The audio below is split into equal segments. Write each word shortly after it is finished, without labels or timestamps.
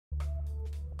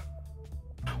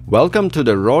Welcome to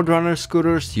the Roadrunner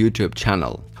Scooters YouTube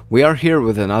channel. We are here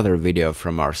with another video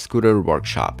from our scooter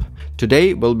workshop.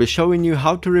 Today we'll be showing you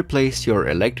how to replace your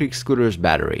electric scooter's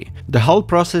battery. The whole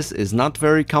process is not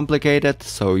very complicated,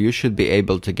 so you should be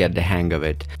able to get the hang of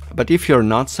it. But if you're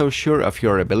not so sure of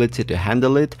your ability to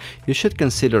handle it, you should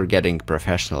consider getting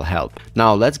professional help.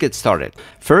 Now let's get started.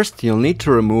 First, you'll need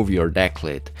to remove your deck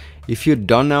lid. If you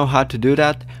don't know how to do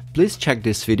that, please check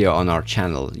this video on our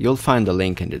channel. You'll find the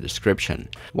link in the description.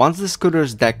 Once the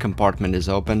scooter's deck compartment is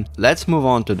open, let's move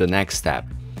on to the next step.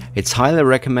 It's highly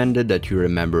recommended that you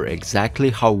remember exactly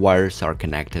how wires are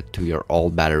connected to your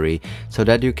old battery so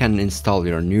that you can install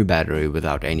your new battery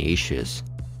without any issues.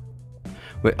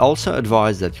 We also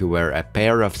advise that you wear a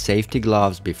pair of safety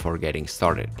gloves before getting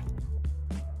started.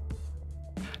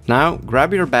 Now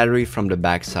grab your battery from the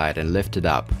back side and lift it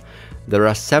up. There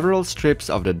are several strips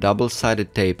of the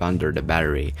double-sided tape under the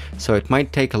battery, so it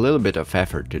might take a little bit of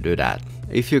effort to do that.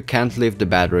 If you can't lift the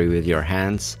battery with your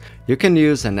hands, you can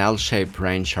use an L-shaped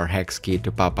wrench or hex key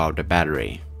to pop out the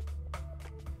battery.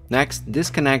 Next,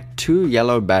 disconnect two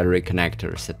yellow battery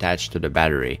connectors attached to the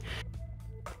battery.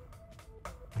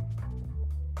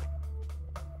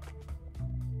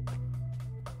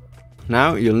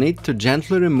 Now you'll need to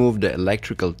gently remove the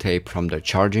electrical tape from the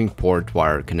charging port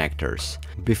wire connectors.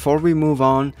 Before we move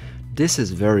on, this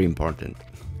is very important.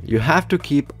 You have to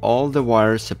keep all the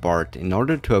wires apart in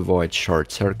order to avoid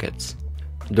short circuits.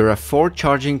 There are 4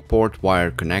 charging port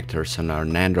wire connectors on our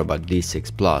Nanrobot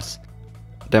D6 Plus.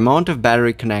 The amount of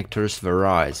battery connectors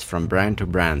varies from brand to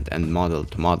brand and model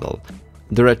to model.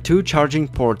 There are 2 charging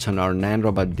ports on our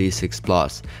Nanrobot D6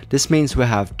 Plus. This means we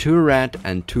have 2 red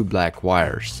and 2 black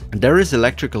wires. There is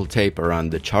electrical tape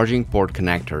around the charging port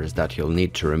connectors that you'll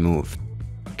need to remove.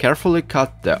 Carefully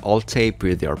cut the old tape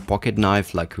with your pocket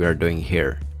knife like we are doing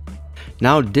here.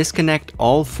 Now disconnect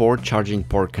all 4 charging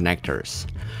port connectors.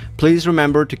 Please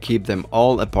remember to keep them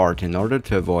all apart in order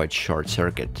to avoid short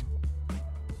circuit.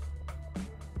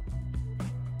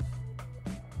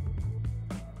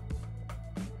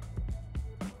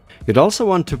 You'd also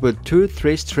want to put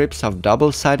 2-3 strips of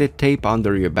double-sided tape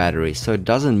under your battery so it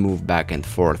doesn't move back and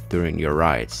forth during your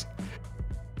rides.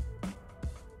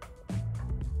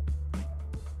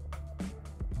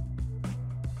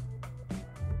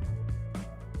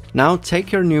 Now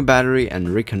take your new battery and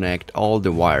reconnect all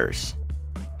the wires.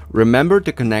 Remember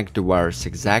to connect the wires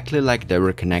exactly like they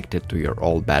were connected to your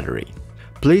old battery.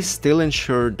 Please still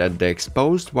ensure that the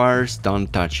exposed wires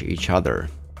don't touch each other.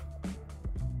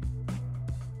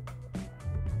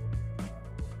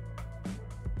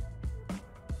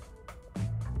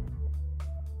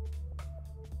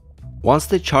 Once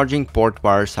the charging port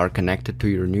wires are connected to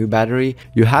your new battery,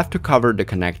 you have to cover the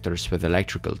connectors with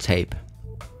electrical tape.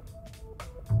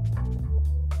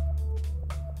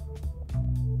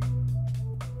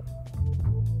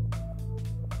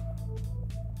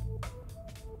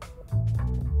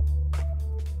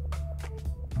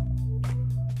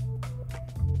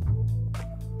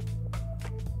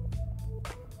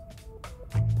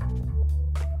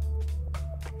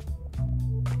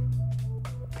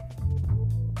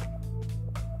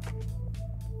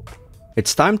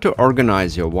 It's time to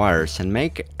organize your wires and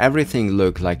make everything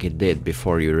look like it did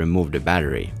before you remove the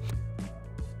battery.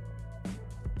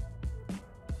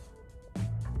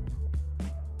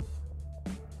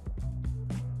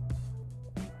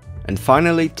 And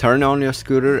finally, turn on your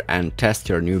scooter and test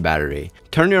your new battery.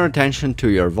 Turn your attention to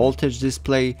your voltage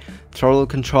display, throttle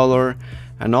controller,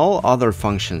 and all other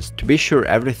functions to be sure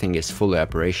everything is fully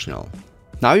operational.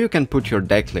 Now you can put your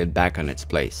deck lid back on its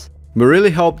place. We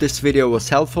really hope this video was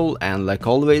helpful, and like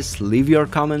always, leave your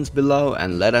comments below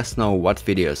and let us know what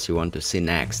videos you want to see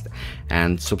next.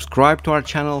 And subscribe to our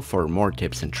channel for more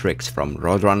tips and tricks from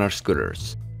Roadrunner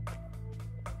Scooters.